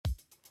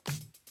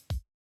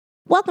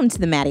Welcome to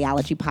the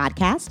Mattyology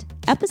Podcast,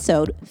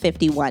 episode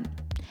 51.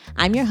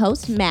 I'm your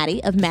host,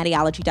 Maddie of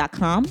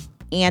Mattyology.com,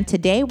 and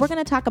today we're going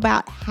to talk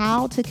about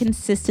how to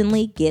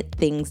consistently get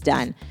things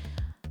done.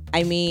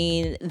 I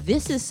mean,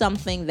 this is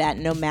something that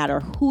no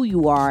matter who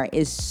you are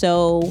is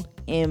so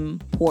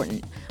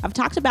important. I've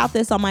talked about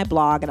this on my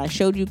blog and I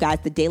showed you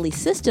guys the daily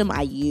system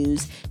I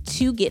use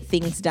to get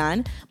things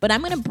done, but I'm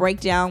going to break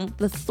down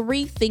the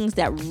 3 things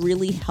that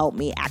really help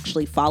me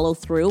actually follow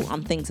through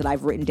on things that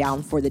I've written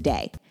down for the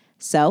day.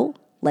 So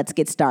let's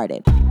get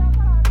started.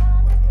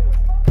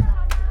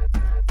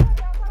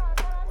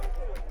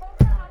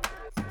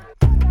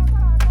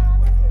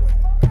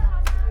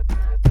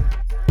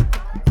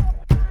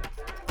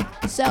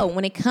 So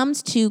when it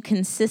comes to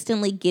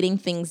consistently getting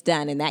things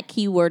done, and that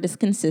key word is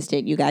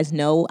consistent, you guys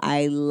know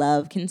I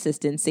love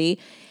consistency.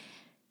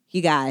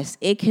 You guys,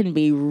 it can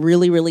be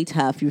really, really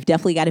tough. You've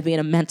definitely got to be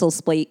in a mental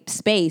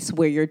space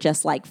where you're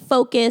just like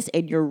focused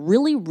and you're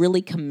really,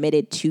 really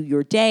committed to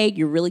your day.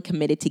 You're really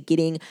committed to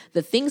getting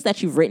the things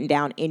that you've written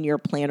down in your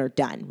planner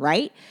done,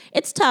 right?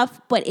 It's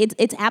tough, but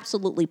it's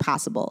absolutely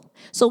possible.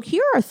 So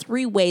here are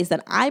 3 ways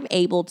that I'm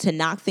able to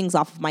knock things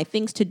off of my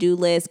things to-do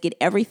list, get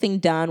everything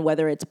done,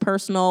 whether it's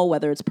personal,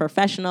 whether it's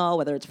professional,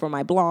 whether it's for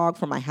my blog,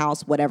 for my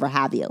house, whatever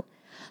have you.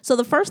 So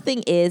the first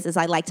thing is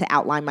I like to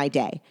outline my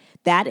day.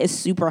 That is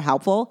super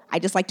helpful. I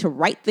just like to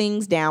write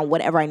things down,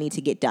 whatever I need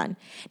to get done.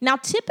 Now,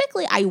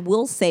 typically, I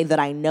will say that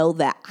I know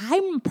that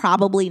I'm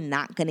probably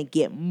not going to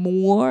get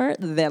more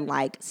than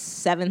like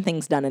 7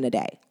 things done in a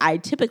day. I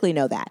typically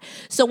know that.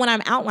 So when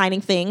I'm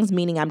outlining things,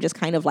 meaning I'm just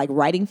kind of like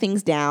writing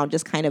things down,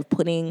 just kind of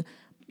putting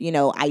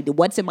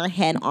what's in my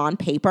head on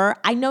paper,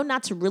 I know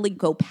not to really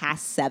go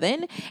past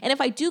 7. And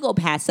if I do go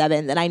past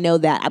 7, then I know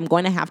that I'm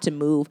going to have to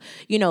move,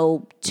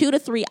 2 to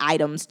 3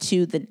 items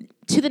to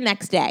the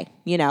next day,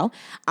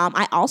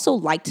 I also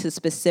like to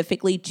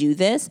specifically do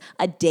this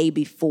a day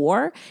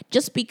before,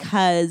 just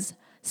because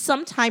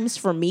sometimes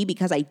for me,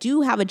 because I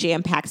do have a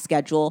jam-packed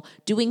schedule,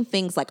 doing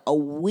things like a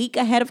week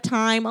ahead of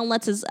time,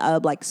 unless it's a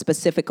like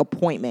specific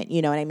appointment,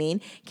 you know what I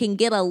mean, can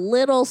get a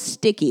little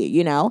sticky,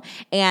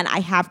 and I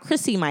have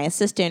Chrissy, my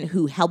assistant,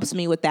 who helps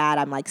me with that.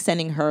 I'm like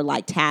sending her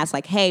like tasks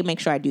like, hey, make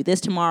sure I do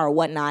this tomorrow or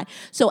whatnot.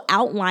 So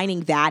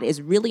outlining that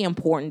is really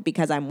important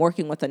because I'm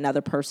working with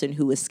another person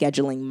who is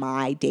scheduling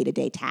my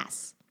day-to-day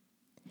tasks.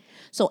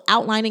 So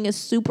outlining is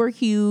super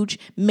huge.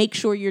 Make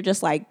sure you're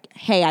just like,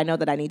 hey, I know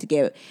that I need to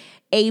get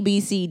A, B,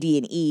 C, D,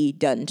 and E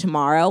done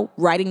tomorrow.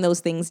 Writing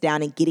those things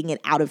down and getting it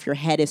out of your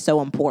head is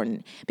so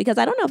important because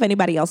I don't know if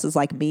anybody else is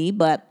like me,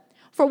 but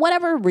for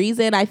whatever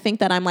reason, I think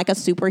that I'm like a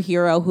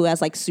superhero who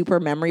has like super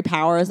memory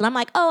powers. And I'm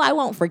like, oh, I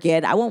won't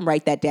forget. I won't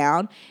write that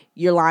down.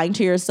 You're lying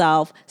to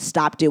yourself.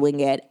 Stop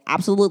doing it.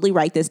 Absolutely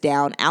write this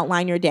down.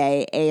 Outline your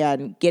day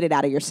and get it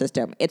out of your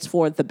system. It's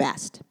for the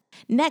best.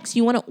 Next,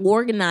 you want to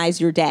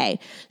organize your day.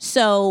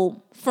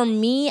 So for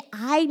me,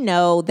 I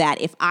know that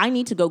if I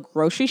need to go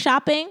grocery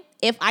shopping,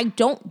 if I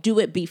don't do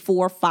it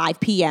before 5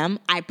 p.m.,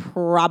 I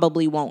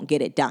probably won't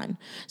get it done.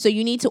 So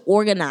you need to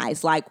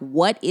organize like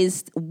what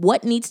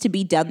needs to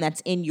be done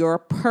that's in your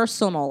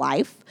personal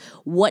life,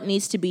 what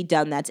needs to be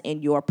done that's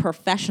in your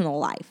professional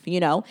life,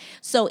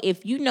 So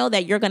if you know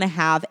that you're going to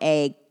have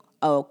a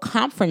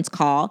conference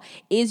call,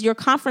 is your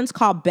conference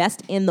call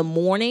best in the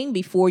morning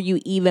before you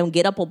even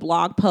get up a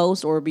blog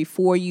post or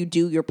before you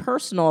do your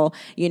personal,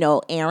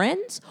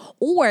 errands?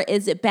 Or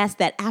is it best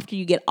that after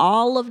you get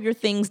all of your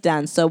things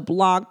done, so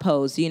blog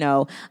posts,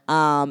 emails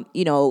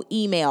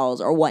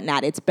or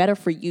whatnot, it's better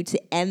for you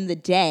to end the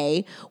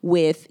day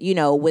with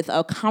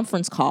a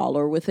conference call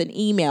or with an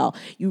email.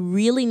 You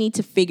really need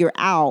to figure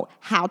out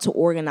how to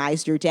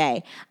organize your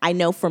day. I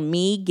know for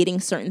me, getting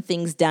certain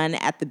things done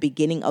at the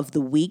beginning of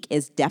the week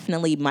is definitely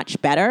much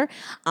better.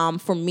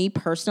 For me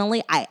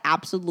personally, I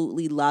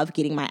absolutely love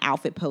getting my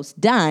outfit posts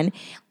done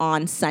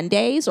on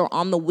Sundays or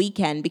on the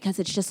weekend because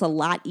it's just a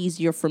lot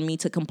easier for me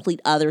to complete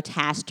other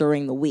tasks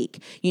during the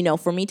week.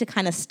 For me to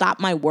kind of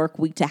stop my work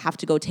week to have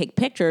to go take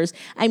pictures.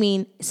 I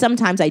mean,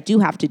 sometimes I do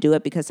have to do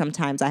it because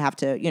sometimes I have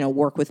to,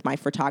 work with my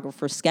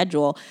photographer's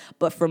schedule.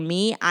 But for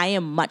me, I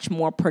am much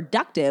more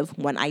productive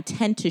when I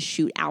tend to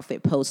shoot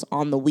outfit posts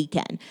on the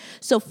weekend.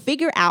 So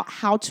figure out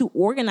how to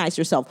organize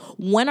yourself.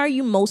 When are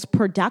you most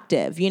productive?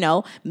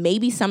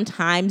 Maybe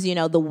sometimes,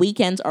 the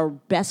weekends are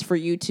best for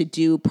you to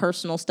do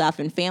personal stuff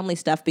and family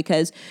stuff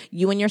because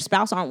you and your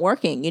spouse aren't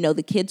working.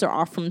 The kids are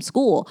off from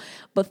school.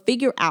 But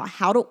figure out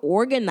how to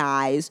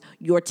organize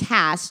your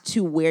tasks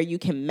to where you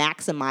can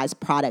maximize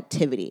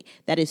productivity.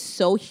 That is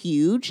so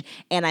huge.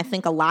 And I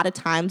think a lot of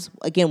times,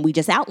 again, we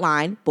just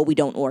outline, but we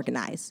don't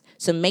organize.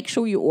 So make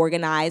sure you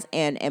organize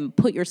and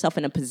put yourself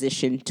in a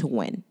position to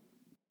win.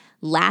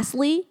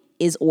 Lastly,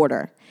 is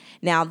order.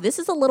 Now, this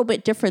is a little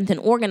bit different than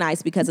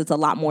organized because it's a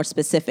lot more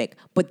specific,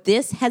 but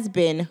this has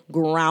been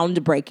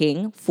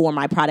groundbreaking for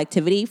my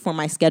productivity, for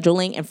my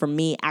scheduling, and for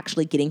me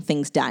actually getting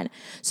things done.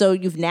 So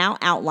you've now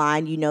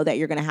outlined, you know that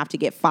you're going to have to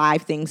get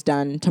 5 things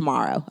done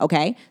tomorrow,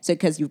 okay? So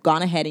because you've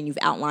gone ahead and you've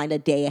outlined a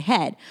day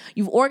ahead.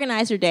 You've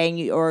organized your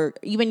day or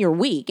even your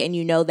week, and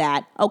you know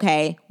that,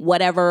 okay,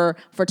 whatever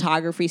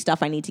photography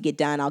stuff I need to get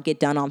done, I'll get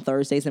done on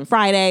Thursdays and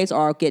Fridays,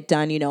 or I'll get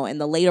done, in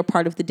the later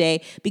part of the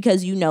day,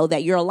 because you know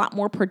that you're a lot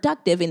more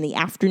productive in the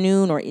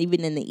afternoon or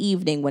even in the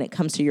evening when it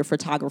comes to your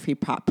photography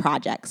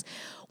projects.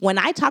 When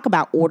I talk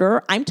about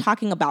order, I'm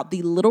talking about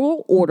the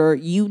literal order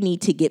you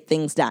need to get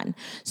things done.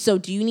 So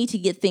do you need to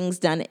get things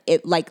done?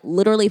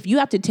 Literally, if you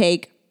have to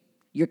take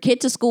your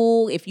kid to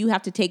school, if you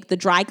have to take the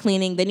dry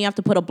cleaning, then you have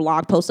to put a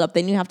blog post up,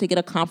 then you have to get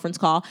a conference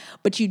call,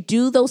 but you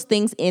do those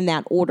things in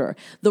that order.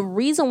 The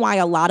reason why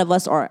a lot of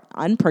us are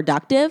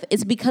unproductive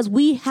is because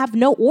we have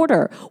no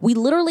order. We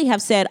literally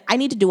have said, I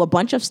need to do a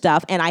bunch of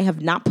stuff, and I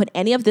have not put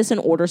any of this in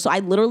order, so I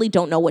literally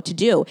don't know what to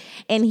do.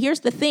 And here's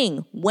the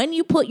thing, when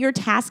you put your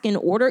task in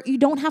order, you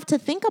don't have to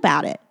think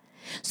about it.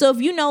 So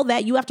if you know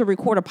that you have to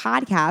record a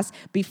podcast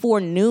before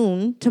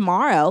noon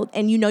tomorrow,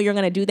 and you know you're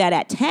going to do that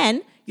at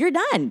 10, you're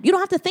done. You don't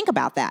have to think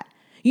about that.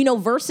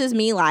 Versus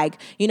me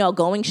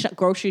going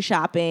grocery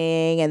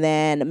shopping, and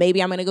then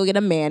maybe I'm going to go get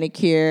a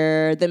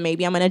manicure. Then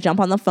maybe I'm going to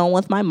jump on the phone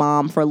with my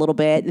mom for a little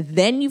bit.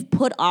 Then you've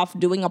put off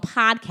doing a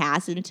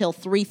podcast until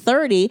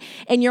 3:30,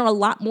 and you're a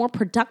lot more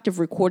productive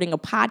recording a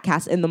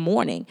podcast in the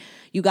morning.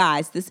 You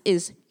guys, this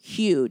is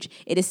huge.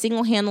 It is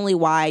single-handedly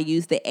why I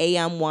use the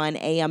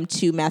AM1,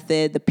 AM2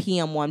 method, the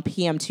PM1,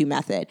 PM2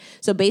 method.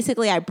 So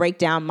basically, I break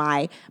down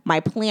my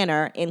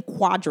planner in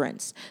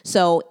quadrants.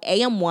 So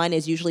AM1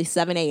 is usually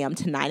 7 a.m.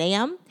 to 9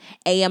 a.m.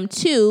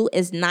 AM2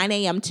 is 9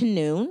 a.m. to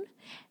noon.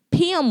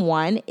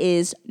 PM1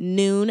 is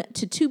noon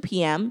to 2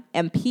 p.m.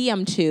 and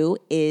PM2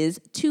 is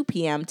 2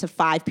 p.m. to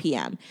 5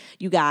 p.m.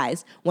 You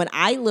guys, when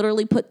I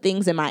literally put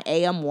things in my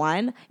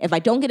AM1, if I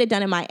don't get it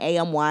done in my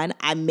AM1,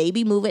 I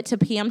maybe move it to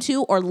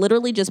PM2 or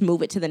literally just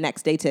move it to the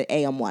next day to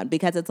AM1,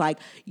 because it's like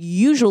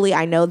usually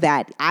I know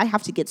that I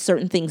have to get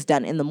certain things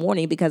done in the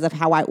morning because of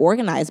how I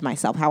organize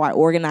myself, how I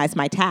organize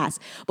my tasks.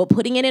 But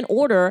putting it in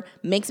order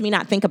makes me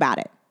not think about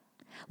it.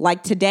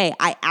 Like today,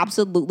 I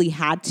absolutely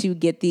had to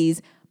get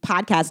these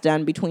podcast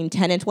done between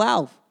 10 and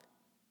 12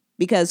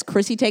 because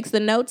Chrissy takes the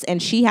notes and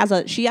she has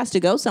to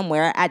go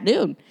somewhere at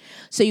noon.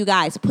 So you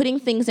guys, putting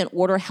things in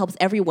order helps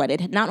everyone.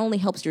 It not only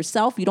helps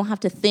yourself, you don't have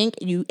to think,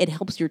 it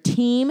helps your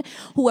team,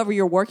 whoever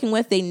you're working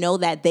with, they know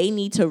that they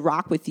need to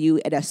rock with you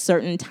at a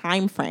certain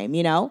time frame,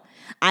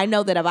 I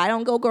know that if I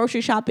don't go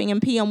grocery shopping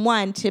in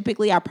PM1,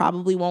 typically I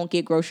probably won't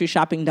get grocery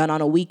shopping done on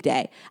a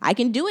weekday. I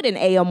can do it in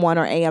AM1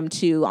 or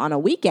AM2 on a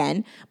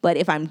weekend, but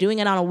if I'm doing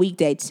it on a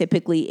weekday,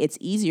 typically it's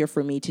easier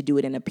for me to do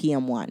it in a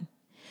PM1.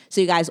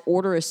 So you guys,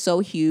 order is so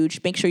huge.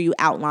 Make sure you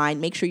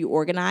outline, make sure you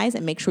organize,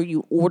 and make sure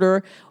you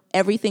order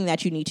everything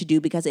that you need to do,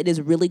 because it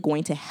is really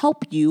going to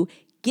help you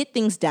get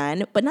things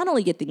done, but not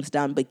only get things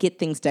done, but get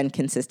things done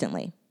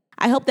consistently.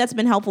 I hope that's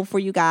been helpful for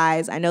you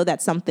guys. I know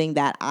that's something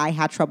that I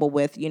had trouble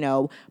with,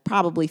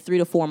 probably 3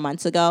 to 4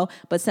 months ago.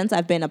 But since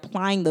I've been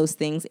applying those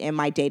things in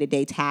my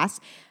day-to-day tasks,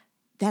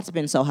 that's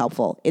been so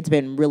helpful. It's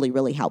been really,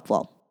 really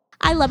helpful.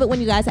 I love it when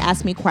you guys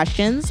ask me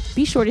questions.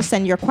 Be sure to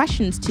send your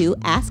questions to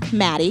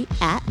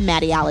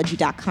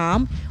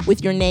askmaddie@maddieology.com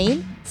with your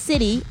name,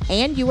 city,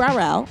 and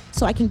URL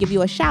so I can give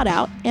you a shout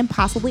out and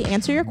possibly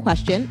answer your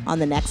question on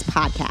the next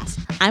podcast.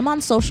 I'm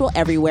on social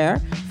everywhere,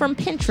 from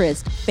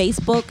Pinterest,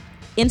 Facebook,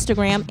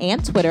 Instagram,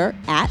 and Twitter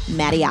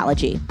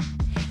 @Maddieology.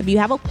 If you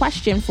have a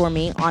question for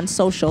me on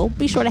social,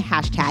 be sure to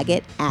hashtag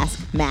it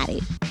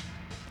 #AskMaddie.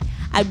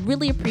 I'd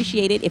really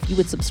appreciate it if you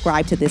would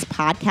subscribe to this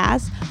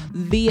podcast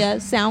via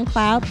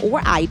SoundCloud or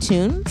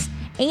iTunes.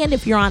 And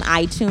if you're on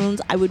iTunes,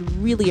 I would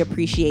really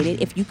appreciate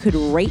it if you could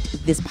rate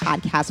this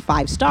podcast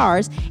 5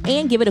 stars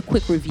and give it a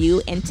quick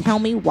review and tell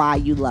me why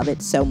you love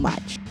it so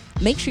much.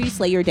 Make sure you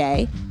slay your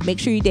day, make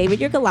sure you David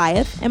your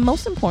Goliath, and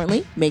most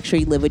importantly, make sure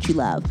you live what you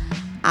love.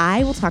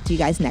 I will talk to you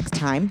guys next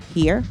time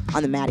here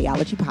on the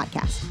Maddieology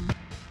Podcast.